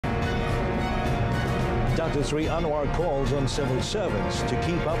Dr. Sri Anwar calls on civil servants to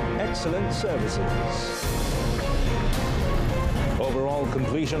keep up excellent services. Overall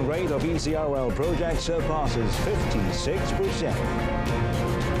completion rate of ECRL project surpasses 56%.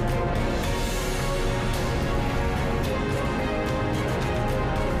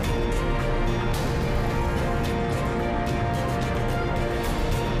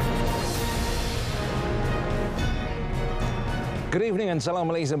 Good evening and Salam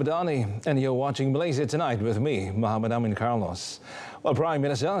Malaysia Madani, and you're watching Malaysia Tonight with me, Muhammad Amin Carlos. Well, Prime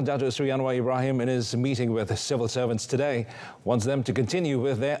Minister Dr. Sri Anwar Ibrahim, in his meeting with civil servants today, wants them to continue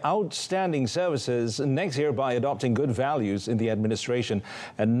with their outstanding services next year by adopting good values in the administration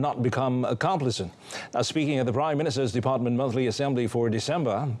and not become complacent. Now, speaking at the Prime Minister's Department Monthly Assembly for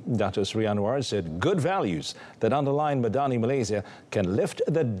December, Dr. Sri Anwar said good values that underline Madani Malaysia can lift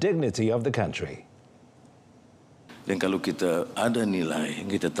the dignity of the country. Dan kalau kita ada nilai yang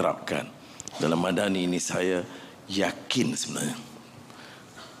kita terapkan dalam Madani ini, saya yakin sebenarnya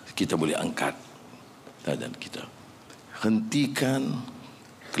kita boleh angkat keadaan kita. Hentikan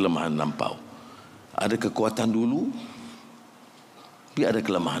kelemahan lampau. Ada kekuatan dulu, tapi ada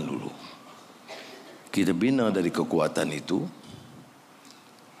kelemahan dulu. Kita bina dari kekuatan itu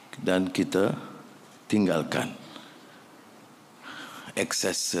dan kita tinggalkan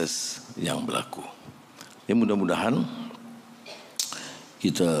ekses yang berlaku. Ya, mudah-mudahan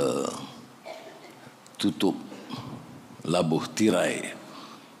kita tutup labuh tirai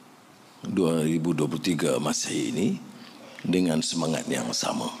 2023 Masehi ini dengan semangat yang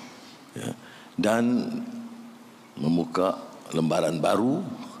sama, ya, dan membuka lembaran baru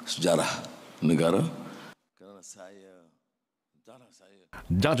sejarah negara. Kerana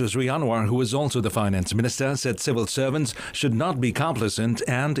Dr. Sri Anwar, who is also the finance minister, said civil servants should not be complacent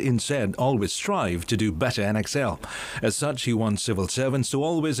and instead always strive to do better and excel. As such, he wants civil servants to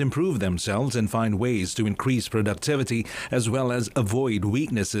always improve themselves and find ways to increase productivity as well as avoid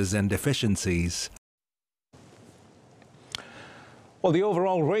weaknesses and deficiencies. Well, the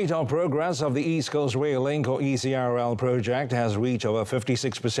overall rate of progress of the East Coast Rail Link or ECRL project has reached over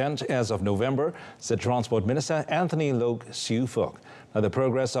 56% as of November, said Transport Minister Anthony Loke Siu Phuc. Now, the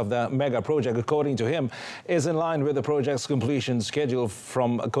progress of the mega project, according to him, is in line with the project's completion schedule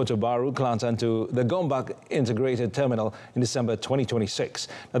from Kota Baru, Kelantan to the Gombak Integrated Terminal in December 2026.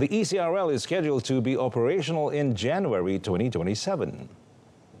 Now, the ECRL is scheduled to be operational in January 2027.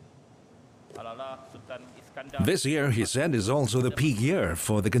 This year, he said, is also the peak year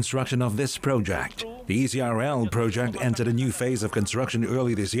for the construction of this project. The ECRL project entered a new phase of construction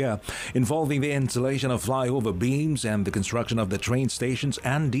early this year, involving the installation of flyover beams and the construction of the train stations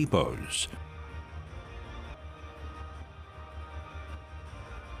and depots.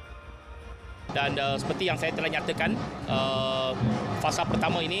 Dan seperti yang saya telah nyatakan, fasa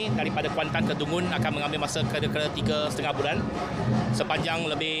pertama ini daripada Kuantan ke Dungun akan mengambil masa kira-kira 3,5 bulan sepanjang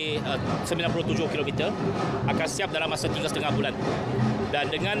lebih 97 km, akan siap dalam masa 3,5 bulan.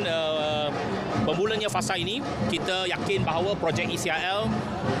 Dan dengan bermulanya fasa ini, kita yakin bahawa projek ECRL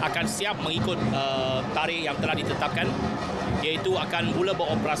akan siap mengikut tarikh yang telah ditetapkan, iaitu akan mula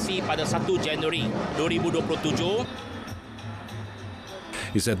beroperasi pada 1 Januari 2027.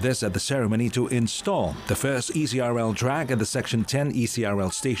 He said this at the ceremony to install the first ECRL track at the Section 10 ECRL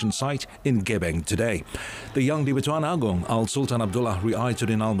station site in Gebeng today. The young Di Tuan Agong Al-Sultan Abdullah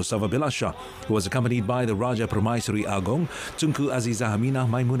Ri'ayatuddin Al-Mustafa Bilal Shah, who was accompanied by the Raja Permaisuri Agong, Tunku Azizah Aminah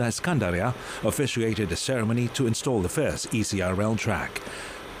Maimuna Iskandaria, officiated the ceremony to install the first ECRL track.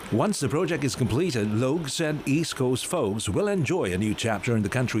 Once the project is completed, Logue said East Coast folks will enjoy a new chapter in the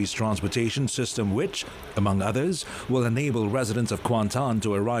country's transportation system which, among others, will enable residents of Kuantan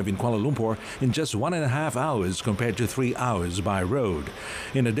to arrive in Kuala Lumpur in just 1.5 hours compared to 3 hours by road.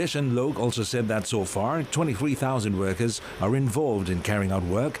 In addition, Logue also said that so far, 23,000 workers are involved in carrying out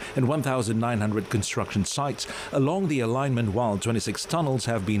work at 1,900 construction sites along the alignment, while 26 tunnels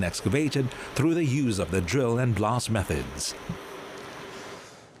have been excavated through the use of the drill and blast methods.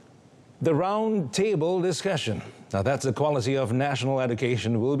 The round table discussion. Now, that's the quality of national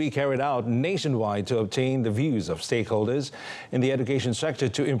education will be carried out nationwide to obtain the views of stakeholders in the education sector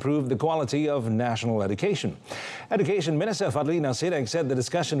to improve the quality of national education. Education Minister Fadlina Sidek said the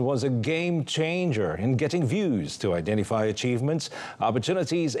discussion was a game changer in getting views to identify achievements,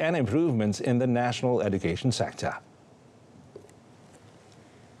 opportunities and improvements in the national education sector.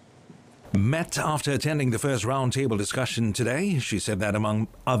 Met after attending the first roundtable discussion today, she said that among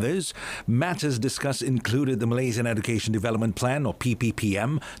others, matters discussed included the Malaysian Education Development Plan or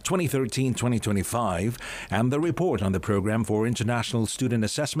PPPM 2013-2025 and the report on the Programme for International Student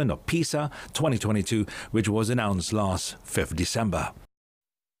Assessment or PISA 2022, which was announced last 5th December.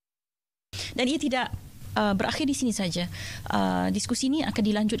 Dan ia tidak berakhir di sini saja. Diskusi ini akan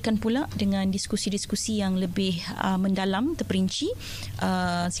dilanjutkan pula dengan diskusi-diskusi yang lebih mendalam, terperinci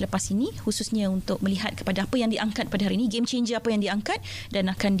selepas ini, khususnya untuk melihat kepada apa yang diangkat pada hari ini, game changer apa yang diangkat,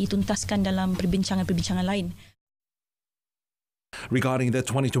 dan akan dituntaskan dalam perbincangan-perbincangan lain. Regarding the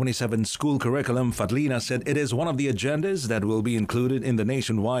 2027 school curriculum, Fadlina said it is one of the agendas that will be included in the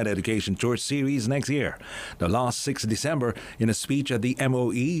nationwide education tour series next year. The last 6 December, in a speech at the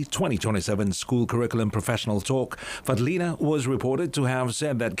MOE 2027 School Curriculum Professional Talk, Fadlina was reported to have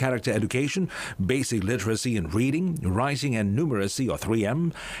said that character education, basic literacy in reading, writing and numeracy or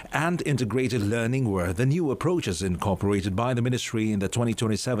 3M, and integrated learning were the new approaches incorporated by the ministry in the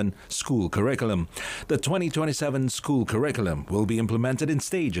 2027 school curriculum. The 2027 school curriculum will be implemented in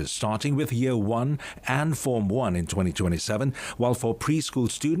stages, starting with Year 1 and Form 1 in 2027, while for preschool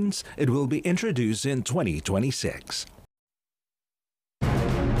students, it will be introduced in 2026.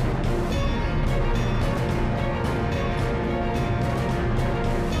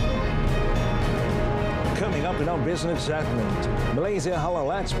 Coming up in our business segment, Malaysia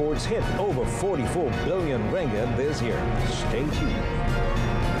halal exports hit over 44 billion ringgit this year. Stay tuned.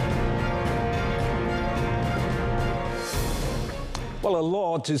 Well, a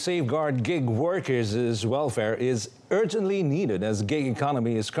law to safeguard gig workers' welfare is urgently needed as gig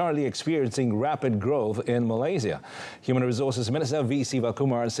economy is currently experiencing rapid growth in Malaysia. Human Resources Minister V.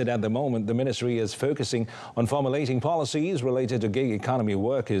 Sivakumar said at the moment the ministry is focusing on formulating policies related to gig economy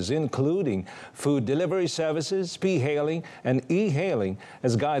workers, including food delivery services, P-hailing and e-hailing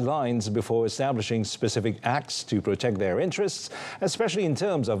as guidelines before establishing specific acts to protect their interests, especially in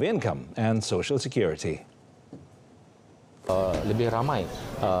terms of income and social security. Lebih ramai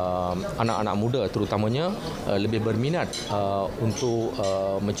anak-anak muda terutamanya lebih berminat untuk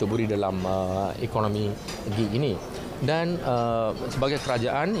menceburi dalam ekonomi gig ini. Dan sebagai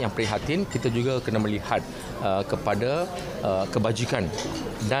kerajaan yang prihatin, kita juga kena melihat kepada kebajikan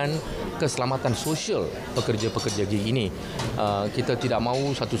dan keselamatan sosial pekerja-pekerja gig ini. Kita tidak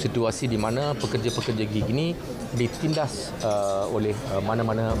mahu satu situasi di mana pekerja-pekerja gig ini ditindas oleh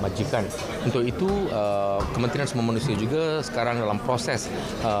mana-mana majikan. Untuk itu, Kementerian Sumber Manusia juga sekarang dalam proses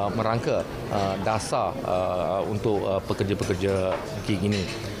merangka dasar untuk pekerja-pekerja gig ini.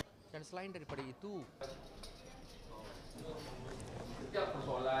 Dan selain daripada itu, setiap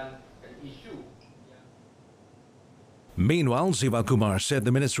persoalan dan isu. Meanwhile, Sivakumar said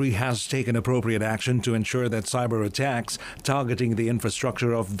the ministry has taken appropriate action to ensure that cyber attacks targeting the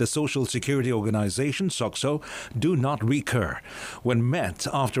infrastructure of the Social Security Organization, SOCSO, do not recur. When met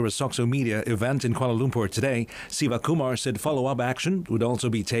after a SOCSO media event in Kuala Lumpur today, Sivakumar said follow-up action would also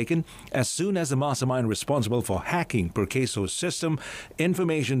be taken as soon as the mastermind responsible for hacking Perkeso's system,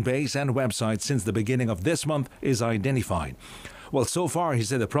 information base and website since the beginning of this month is identified. Well, so far, he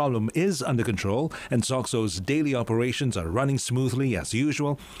said the problem is under control and SOCSO's daily operations are running smoothly as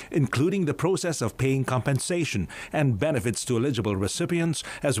usual, including the process of paying compensation and benefits to eligible recipients,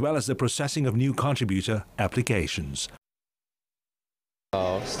 as well as the processing of new contributor applications.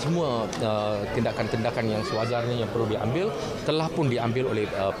 Semua tindakan-tindakan yang sewajarnya yang perlu diambil telah pun diambil oleh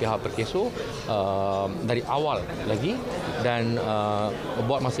pihak Perkeso dari awal lagi, dan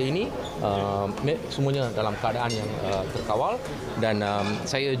buat masa ini semuanya dalam keadaan yang terkawal, dan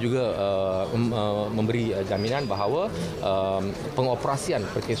saya juga memberi jaminan bahawa pengoperasian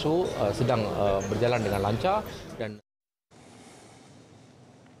Perkeso sedang berjalan dengan lancar. Dan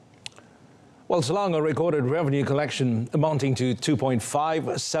Well, Selangor recorded revenue collection amounting to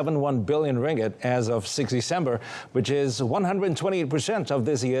 2.571 billion ringgit as of 6 December, which is 128% of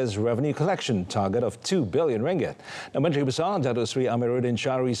this year's revenue collection target of 2 billion ringgit. Now, Menteri Besar Datuk Seri Amiruddin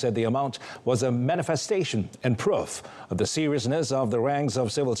Syari said the amount was a manifestation and proof of the seriousness of the ranks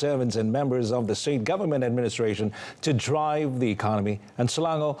of civil servants and members of the state government administration to drive the economy and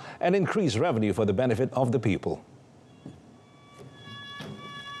Selangor and increase revenue for the benefit of the people.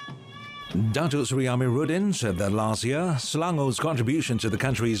 Datuk Seri Amiruddin said that last year, Selangor's contribution to the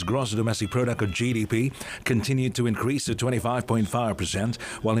country's gross domestic product or GDP continued to increase to 25.5%,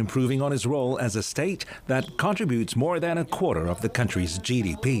 while improving on its role as a state that contributes more than a quarter of the country's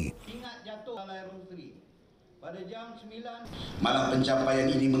GDP. Malah pencapaian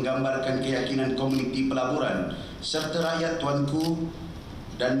ini menggambarkan keyakinan komuniti pelaburan serta rakyat tuanku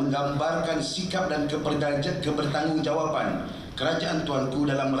dan menggambarkan sikap dan kebertanggungjawaban kerajaan tuanku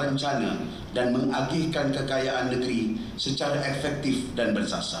dalam merancana dan mengagihkan kekayaan negeri secara efektif dan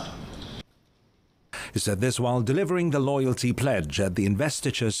bersasar. He said this while delivering the loyalty pledge at the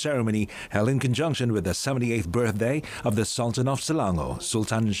investiture ceremony held in conjunction with the 78th birthday of the Sultan of Selangor,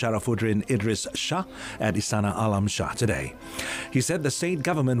 Sultan Sharafuddin Idris Shah, at Istana Alam Shah today. He said the state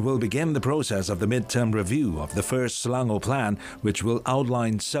government will begin the process of the mid-term review of the first Selangor plan, which will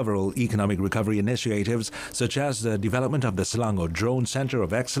outline several economic recovery initiatives such as the development of the Selangor Drone Centre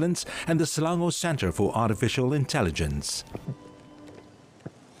of Excellence and the Selangor Centre for Artificial Intelligence.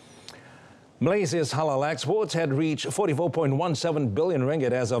 Malaysia's halal exports had reached 44.17 billion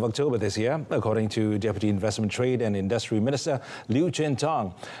ringgit as of October this year, according to Deputy Investment Trade and Industry Minister Liu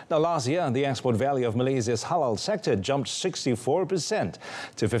Chintong. Now, last year, the export value of Malaysia's halal sector jumped 64%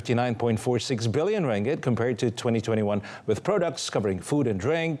 to 59.46 billion ringgit compared to 2021, with products covering food and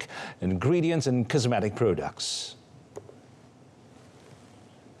drink, ingredients and cosmetic products.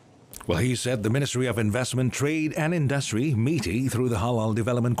 Well, he said the Ministry of Investment, Trade and Industry, MITI, through the Halal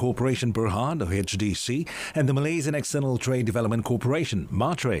Development Corporation Berhad, or HDC, and the Malaysian External Trade Development Corporation,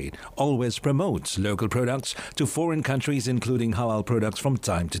 MATRADE, always promotes local products to foreign countries, including halal products from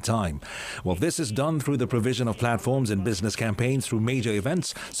time to time. Well, this is done through the provision of platforms and business campaigns through major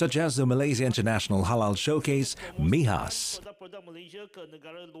events such as the Malaysia International Halal Showcase, MIHAS. Produk Malaysia ke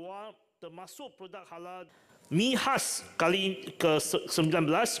negara luar termasuk produk halal MIHAS kali ke-19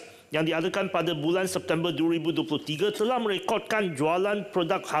 yang diadakan pada bulan September 2023 telah merekodkan jualan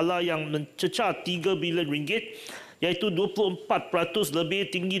produk halal yang mencecah 3 bilion ringgit, iaitu 24%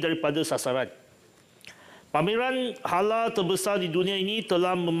 lebih tinggi daripada sasaran. Pameran halal terbesar di dunia ini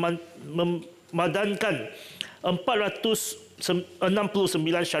telah memadankan 469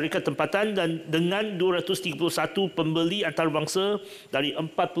 syarikat tempatan dan dengan 231 pembeli antarabangsa dari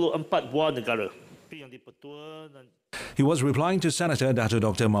 44 buah negara. He was replying to Senator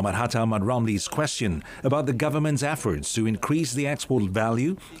Dr. Muhammad Hatta Ahmad Ramli's question about the government's efforts to increase the export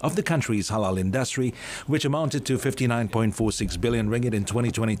value of the country's halal industry, which amounted to 59.46 billion ringgit in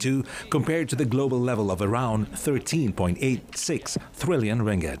 2022 compared to the global level of around 13.86 trillion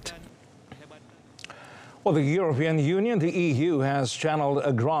ringgit. Well, the European Union, the EU, has channeled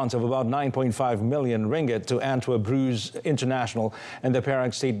a grant of about 9.5 million ringgit to Antwerp Bruges International and the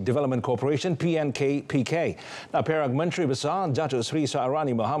Perak State Development Corporation, PNK-PK. Now, Perak Menteri Besar Datuk Sri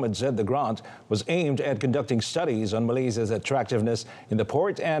Saarani Mohamad said the grant was aimed at conducting studies on Malaysia's attractiveness in the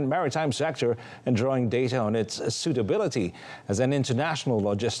port and maritime sector and drawing data on its suitability as an international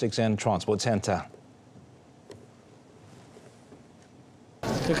logistics and transport centre.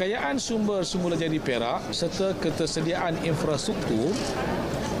 Kekayaan sumber semula jadi Perak serta ketersediaan infrastruktur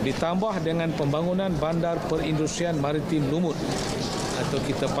ditambah dengan pembangunan bandar perindustrian maritim Lumut atau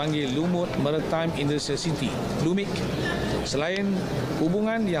kita panggil Lumut Maritime Industrial City, LUMIC. Selain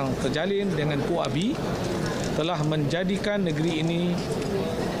hubungan yang terjalin dengan Puabi telah menjadikan negeri ini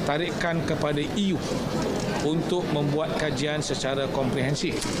tarikan kepada EU untuk membuat kajian secara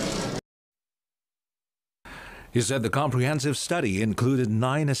komprehensif. He said the comprehensive study included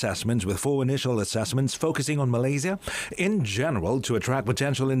 9 assessments, with 4 initial assessments focusing on Malaysia in general to attract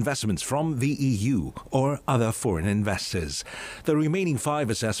potential investments from the EU or other foreign investors. The remaining 5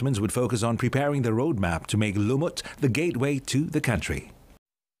 assessments would focus on preparing the roadmap to make Lumut the gateway to the country.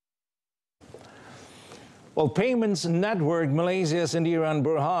 Well, payments network Malaysia's Sendirian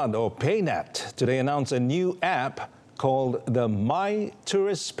Berhad, or PayNet, today announced a new app called the My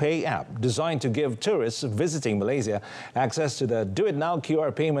Tourist Pay app, designed to give tourists visiting Malaysia access to the Do It Now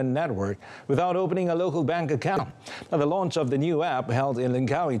QR payment network without opening a local bank account. Now, the launch of the new app held in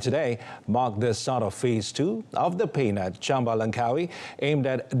Langkawi today marked the start of Phase 2 of the PayNet Chamba Langkawi, aimed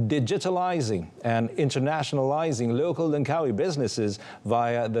at digitalizing and internationalizing local Langkawi businesses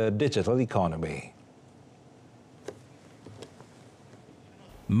via the digital economy.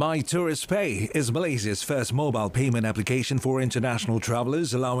 My Tourist Pay is Malaysia's first mobile payment application for international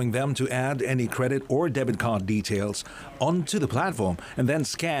travelers, allowing them to add any credit or debit card details onto the platform and then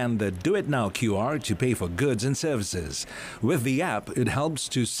scan the Do It Now QR to pay for goods and services. With the app, it helps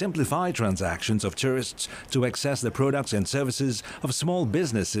to simplify transactions of tourists to access the products and services of small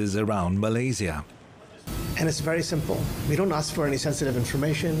businesses around Malaysia. And it's very simple. We don't ask for any sensitive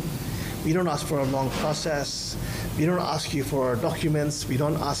information. We don't ask for a long process. We don't ask you for documents. We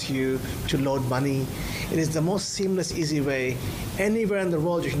don't ask you to load money. It is the most seamless, easy way. Anywhere in the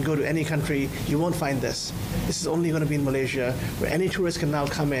world you can go to any country, you won't find this. This is only going to be in Malaysia, where any tourist can now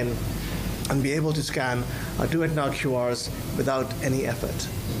come in and be able to scan or Do It Now QRs without any effort.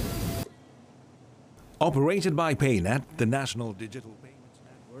 Operated by PayNet, the National Digital Payments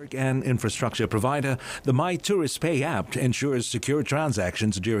Network and infrastructure provider, the My Tourist Pay app ensures secure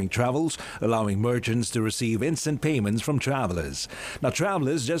transactions during travels, allowing merchants to receive instant payments from travelers. Now,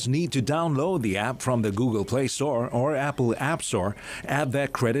 travelers just need to download the app from the Google Play Store or Apple App Store, add their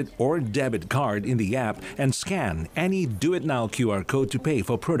credit or debit card in the app, and scan any Do It Now QR code to pay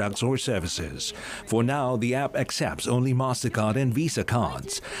for products or services. For now, the app accepts only MasterCard and Visa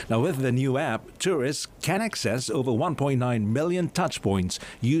cards. Now, with the new app, tourists can access over 1.9 million touchpoints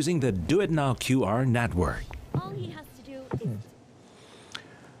using the Do It Now QR network. All he has to do is...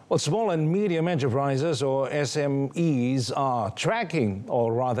 Well, small and medium enterprises, or SMEs, are tracking,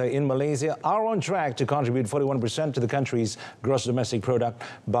 or rather in Malaysia, are on track to contribute 41% to the country's gross domestic product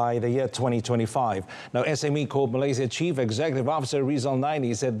by the year 2025. Now, SME Corp Malaysia Chief Executive Officer Rizal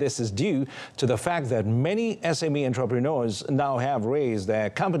Naini said this is due to the fact that many SME entrepreneurs now have raised their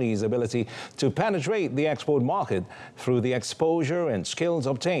company's ability to penetrate the export market through the exposure and skills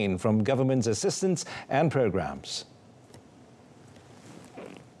obtained from government's assistance and programs.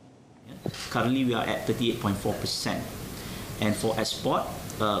 Currently, we are at 38.4%. And for export,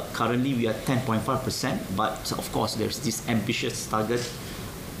 currently we are 10.5%. But of course, there's this ambitious target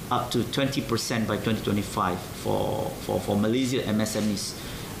up to 20% by 2025 for Malaysia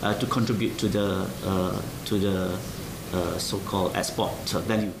MSMEs to contribute to the so-called export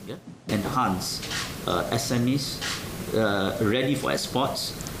value. Yeah? Enhance SMEs ready for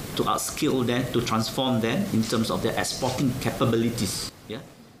exports, to upskill them, to transform them in terms of their exporting capabilities. Yeah?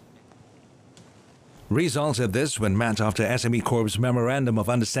 Rizal said this when met after SME Corp's Memorandum of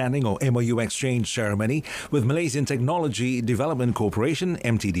Understanding or MOU exchange ceremony with Malaysian Technology Development Corporation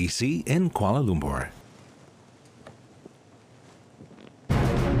MTDC in Kuala Lumpur.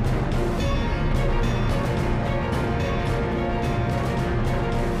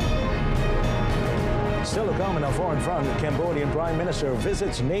 Still to come on a foreign front, the Cambodian Prime Minister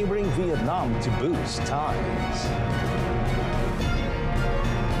visits neighboring Vietnam to boost ties.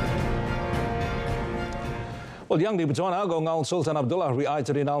 Well, Yang di-Pertuan Agong Sultan Abdullah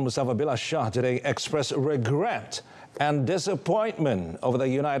Ri'ayatuddin Al-Mustafa Billah Shah today expressed regret and disappointment over the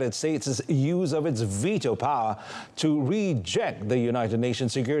United States' use of its veto power to reject the United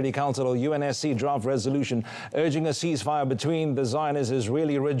Nations Security Council or UNSC draft resolution urging a ceasefire between the Zionist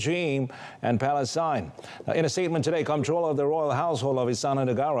Israeli regime and Palestine. Now, in a statement today, Comptroller of the Royal Household of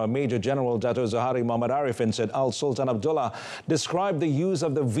Istana Negara, Major General Dato' Zahari Muhammad Arifin, said Al-Sultan Abdullah described the use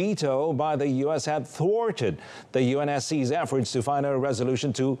of the veto by the U.S. had thwarted the UNSC's efforts to find a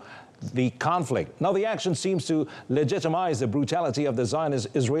resolution to the conflict. Now, the action seems to legitimize the brutality of the Zionist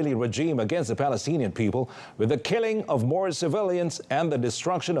Israeli regime against the Palestinian people, with the killing of more civilians and the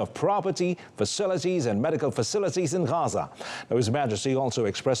destruction of property, facilities and medical facilities in Gaza. Now, His Majesty also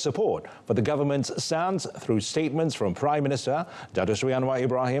expressed support for the government's stance through statements from Prime Minister Dato' Sri Anwar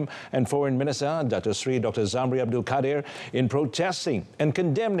Ibrahim and Foreign Minister Dato' Sri Dr. Zamri Abdul Qadir in protesting and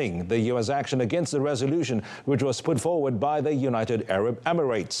condemning the U.S. action against the resolution which was put forward by the United Arab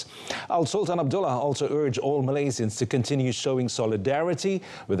Emirates. Al-Sultan Abdullah also urged all Malaysians to continue showing solidarity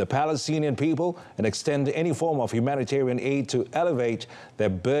with the Palestinian people and extend any form of humanitarian aid to elevate their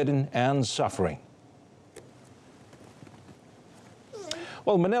burden and suffering.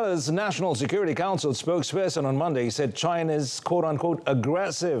 Well, Manila's National Security Council spokesperson on Monday said China's quote-unquote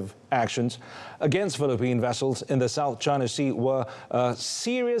aggressive actions against Philippine vessels in the South China Sea were a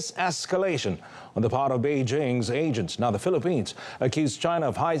serious escalation on the part of Beijing's agents. Now, the Philippines accused China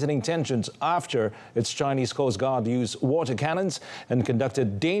of heightening tensions after its Chinese Coast Guard used water cannons and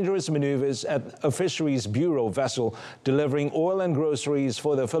conducted dangerous maneuvers at a fisheries bureau vessel delivering oil and groceries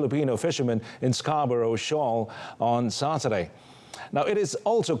for the Filipino fishermen in Scarborough Shoal on Saturday. Now, it is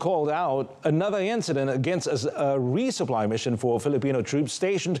also called out another incident against a resupply mission for Filipino troops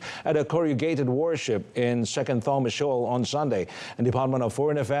stationed at a corrugated warship in Second Thomas Shoal on Sunday. And Department of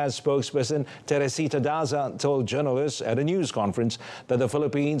Foreign Affairs spokesperson Teresita Daza told journalists at a news conference that the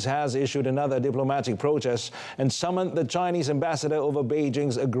Philippines has issued another diplomatic protest and summoned the Chinese ambassador over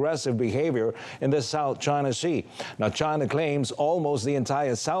Beijing's aggressive behavior in the South China Sea. Now, China claims almost the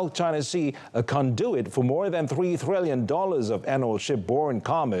entire South China Sea a conduit for more than $3 trillion of annual shipborne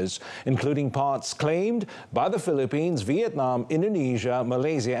commerce, including parts claimed by the Philippines, Vietnam, Indonesia,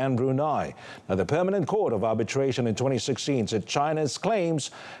 Malaysia and Brunei. Now, the Permanent Court of Arbitration in 2016 said China's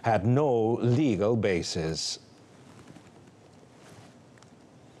claims had no legal basis.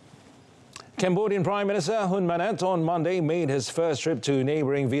 Cambodian Prime Minister Hun Manet on Monday made his first trip to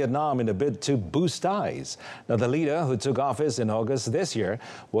neighboring Vietnam in a bid to boost ties. Now, the leader, who took office in August this year,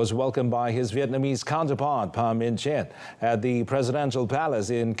 was welcomed by his Vietnamese counterpart, Pham Minh Chinh, at the presidential palace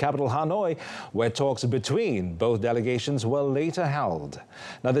in capital Hanoi, where talks between both delegations were later held.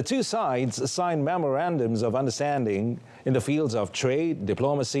 Now, the two sides signed memorandums of understanding in the fields of trade,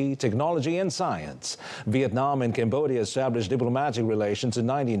 diplomacy, technology and science. Vietnam and Cambodia established diplomatic relations in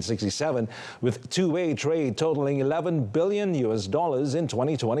 1967 with two-way trade totaling $11 billion in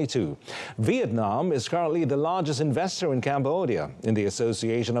 2022. Vietnam is currently the largest investor in Cambodia in the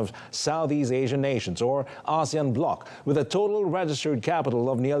Association of Southeast Asian Nations, or ASEAN Bloc, with a total registered capital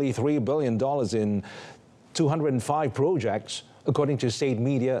of nearly $3 billion in 205 projects, according to state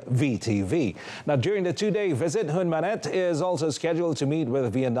media VTV. Now, during the two-day visit, Hun Manet is also scheduled to meet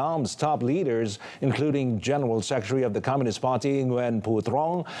with Vietnam's top leaders, including General Secretary of the Communist Party Nguyen Phu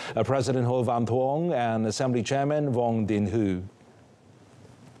Trong, President Ho Van Thuong, and Assembly Chairman Vong Dinh Hu.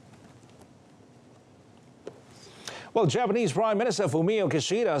 Well, Japanese Prime Minister Fumio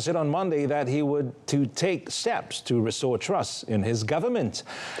Kishida said on Monday that he would take steps to restore trust in his government.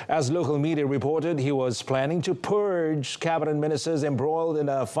 As local media reported, he was planning to purge cabinet ministers embroiled in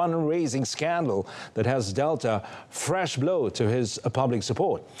a fundraising scandal that has dealt a fresh blow to his public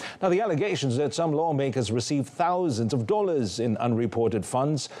support. Now, the allegations that some lawmakers received thousands of dollars in unreported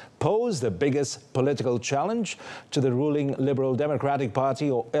funds pose the biggest political challenge to the ruling Liberal Democratic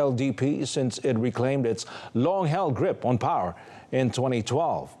Party, or LDP, since it reclaimed its long-held grip on power in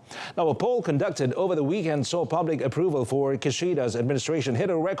 2012. Now, a poll conducted over the weekend saw public approval for Kishida's administration hit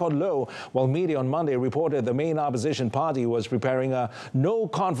a record low, while media on Monday reported the main opposition party was preparing a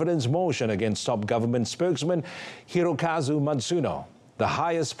no-confidence motion against top government spokesman Hirokazu Matsuno, the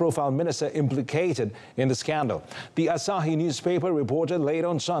highest-profile minister implicated in the scandal. The Asahi newspaper reported late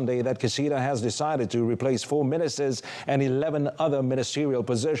on Sunday that Kishida has decided to replace 4 ministers and 11 other ministerial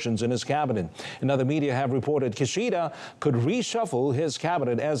positions in his cabinet. And other media have reported Kishida could reshuffle his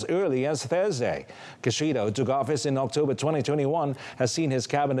cabinet as early as Thursday. Kishida, who took office in October 2021, has seen his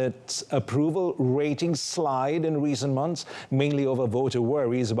cabinet's approval rating slide in recent months, mainly over voter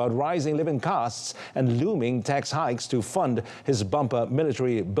worries about rising living costs and looming tax hikes to fund his bumper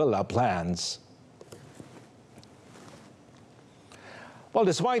military build-up plans. Well,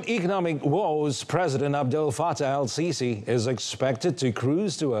 despite economic woes, President Abdel Fattah el-Sisi is expected to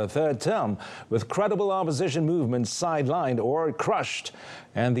cruise to a third term, with credible opposition movements sidelined or crushed,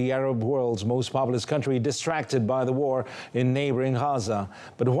 and the Arab world's most populous country distracted by the war in neighboring Gaza.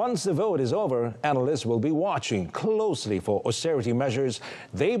 But once the vote is over, analysts will be watching closely for austerity measures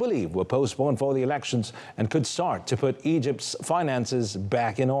they believe were postponed for the elections and could start to put Egypt's finances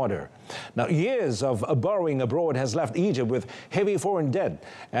back in order. Now, years of borrowing abroad has left Egypt with heavy foreign debt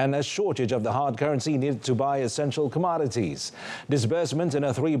and a shortage of the hard currency needed to buy essential commodities. Disbursement in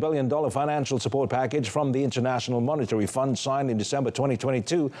a $3 billion financial support package from the International Monetary Fund signed in December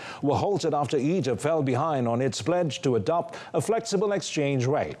 2022 were halted after Egypt fell behind on its pledge to adopt a flexible exchange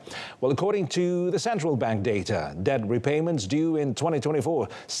rate. Well, according to the central bank data, debt repayments due in 2024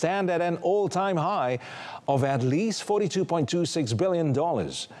 stand at an all-time high of at least $42.26 billion.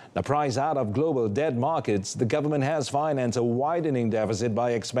 Now, priced out of global debt markets, the government has financed a widening deficit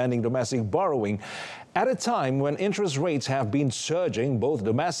by expanding domestic borrowing at a time when interest rates have been surging both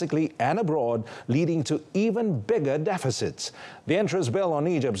domestically and abroad, leading to even bigger deficits. The interest bill on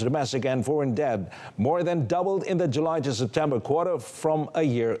Egypt's domestic and foreign debt more than doubled in the July to September quarter from a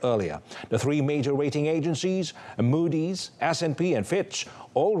year earlier. The 3 major rating agencies, Moody's, S&P and Fitch,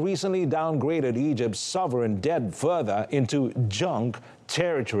 all recently downgraded Egypt's sovereign debt further into junk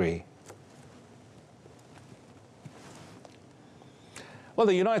territory. Well,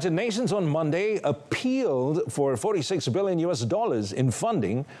 the United Nations on Monday appealed for $46 billion in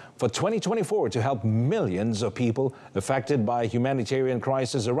funding for 2024 to help millions of people affected by humanitarian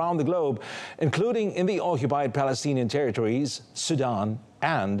crisis around the globe, including in the occupied Palestinian territories, Sudan,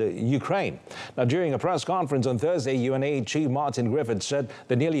 and Ukraine. Now, during a press conference on Thursday, UNAID Chief Martin Griffiths said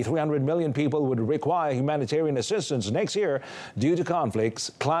that nearly 300 million people would require humanitarian assistance next year due to conflicts,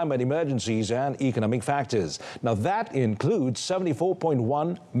 climate emergencies, and economic factors. Now, that includes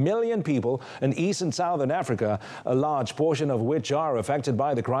 74.1 million people in East and Southern Africa, a large portion of which are affected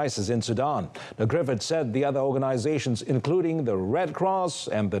by the crisis in Sudan. Now, Griffiths said the other organizations, including the Red Cross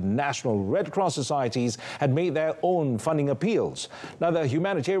and the National Red Cross Societies, had made their own funding appeals. Now, the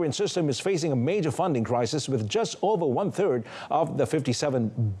humanitarian system is facing a major funding crisis with just over one-third of the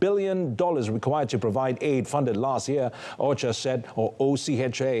 $57 billion required to provide aid funded last year,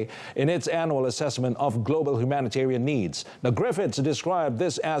 OCHA, in its annual assessment of global humanitarian needs. Now, Griffiths described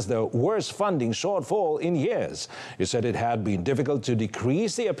this as the worst funding shortfall in years. He said it had been difficult to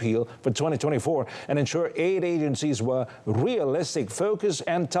decrease the appeal for 2024 and ensure aid agencies were realistic, focused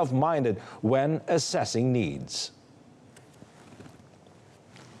and tough-minded when assessing needs.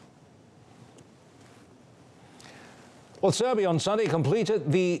 Well, Serbia on Sunday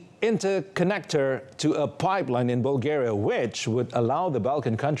completed the interconnector to a pipeline in Bulgaria, which would allow the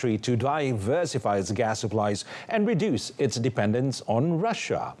Balkan country to diversify its gas supplies and reduce its dependence on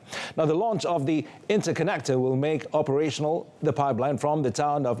Russia. Now, the launch of the interconnector will make operational the pipeline from the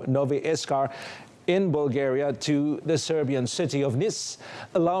town of Novi Iskar in Bulgaria to the Serbian city of Nis,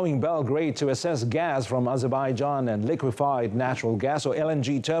 allowing Belgrade to access gas from Azerbaijan and liquefied natural gas or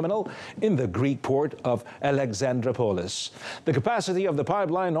LNG terminal in the Greek port of Alexandroupolis. The capacity of the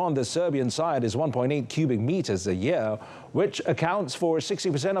pipeline on the Serbian side is 1.8 cubic meters a year, which accounts for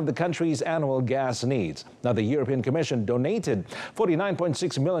 60% of the country's annual gas needs. Now, the European Commission donated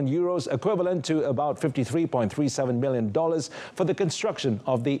 49.6 million euros, equivalent to about $53.37 million, for the construction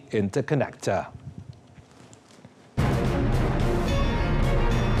of the interconnector.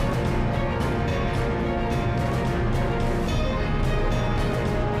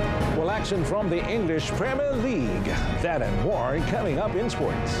 Action from the English Premier League. That and more coming up in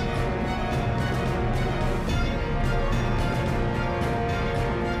sports.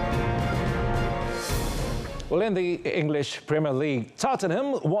 Well, in the English Premier League,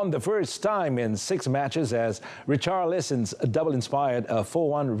 Tottenham won the first time in 6 matches as Richarlison's double inspired a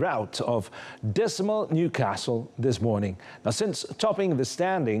 4-1 rout of dismal Newcastle this morning. Now, since topping the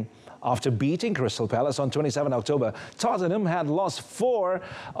standing, after beating Crystal Palace on 27 October, Tottenham had lost 4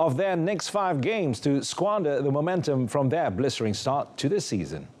 of their next 5 games to squander the momentum from their blistering start to the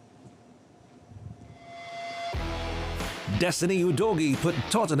season. Destiny Udogie put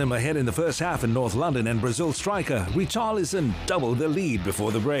Tottenham ahead in the first half in North London, and Brazil striker Richarlison doubled the lead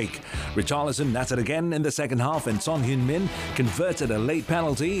before the break. Richarlison nattered again in the second half, and Son Heung-min converted a late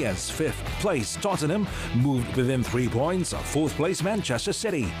penalty as 5th place Tottenham moved within 3 points of 4th place Manchester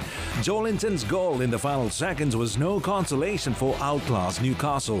City. Joelinton's goal in the final seconds was no consolation for outclassed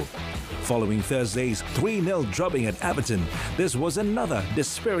Newcastle. Following Thursday's 3-0 drubbing at Everton, this was another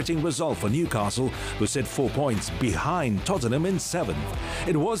dispiriting result for Newcastle, who sit 4 points behind Tottenham in 7th.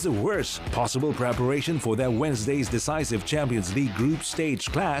 It was the worst possible preparation for their Wednesday's decisive Champions League group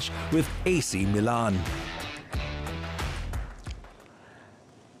stage clash with AC Milan.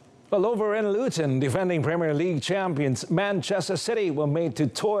 Well, over in Luton, defending Premier League champions Manchester City were made to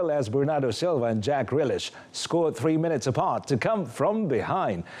toil as Bernardo Silva and Jack Grealish scored 3 minutes apart to come from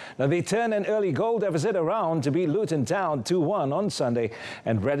behind. Now, they turned an early goal deficit around to beat Luton Town 2-1 on Sunday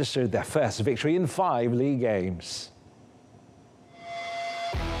and registered their first victory in 5 league games.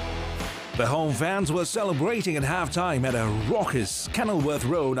 The home fans were celebrating at halftime at a raucous Kenilworth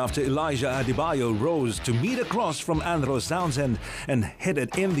Road after Elijah Adebayo rose to meet a cross from Andros Townsend and hit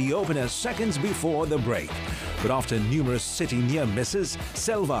it in the opener seconds before the break. But after numerous City near misses,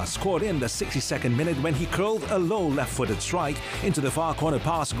 Silva scored in the 62nd minute when he curled a low left-footed strike into the far corner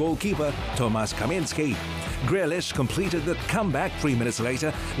past goalkeeper Tomasz Kaminski. Grealish completed the comeback 3 minutes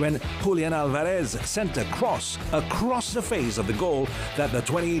later when Julian Alvarez sent a cross across the face of the goal that the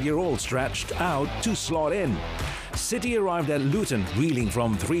 28-year-old stretched out to slot in. City arrived at Luton reeling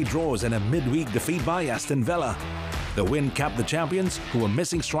from 3 draws and a midweek defeat by Aston Villa. The win capped the champions, who were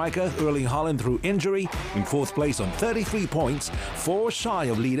missing striker Erling Haaland through injury, in 4th place on 33 points, 4 shy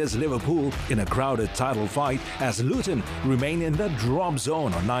of leaders Liverpool in a crowded title fight, as Luton remain in the drop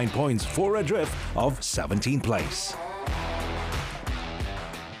zone on 9 points, 4 adrift of 17th place.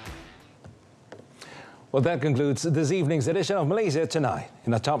 Well, that concludes this evening's edition of Malaysia Tonight.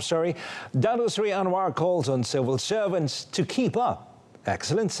 In the top story, Dato Sri Anwar calls on civil servants to keep up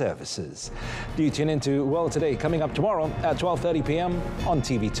excellent services. Do you tune into World Today coming up tomorrow at 12:30 p.m. on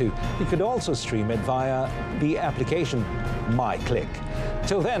TV2. You could also stream it via the application MyClick.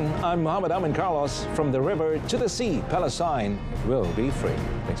 Till then, I'm Muhammad Amin Carlos. From the river to the sea, Palestine will be free.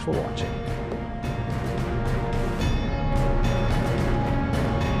 Thanks for watching.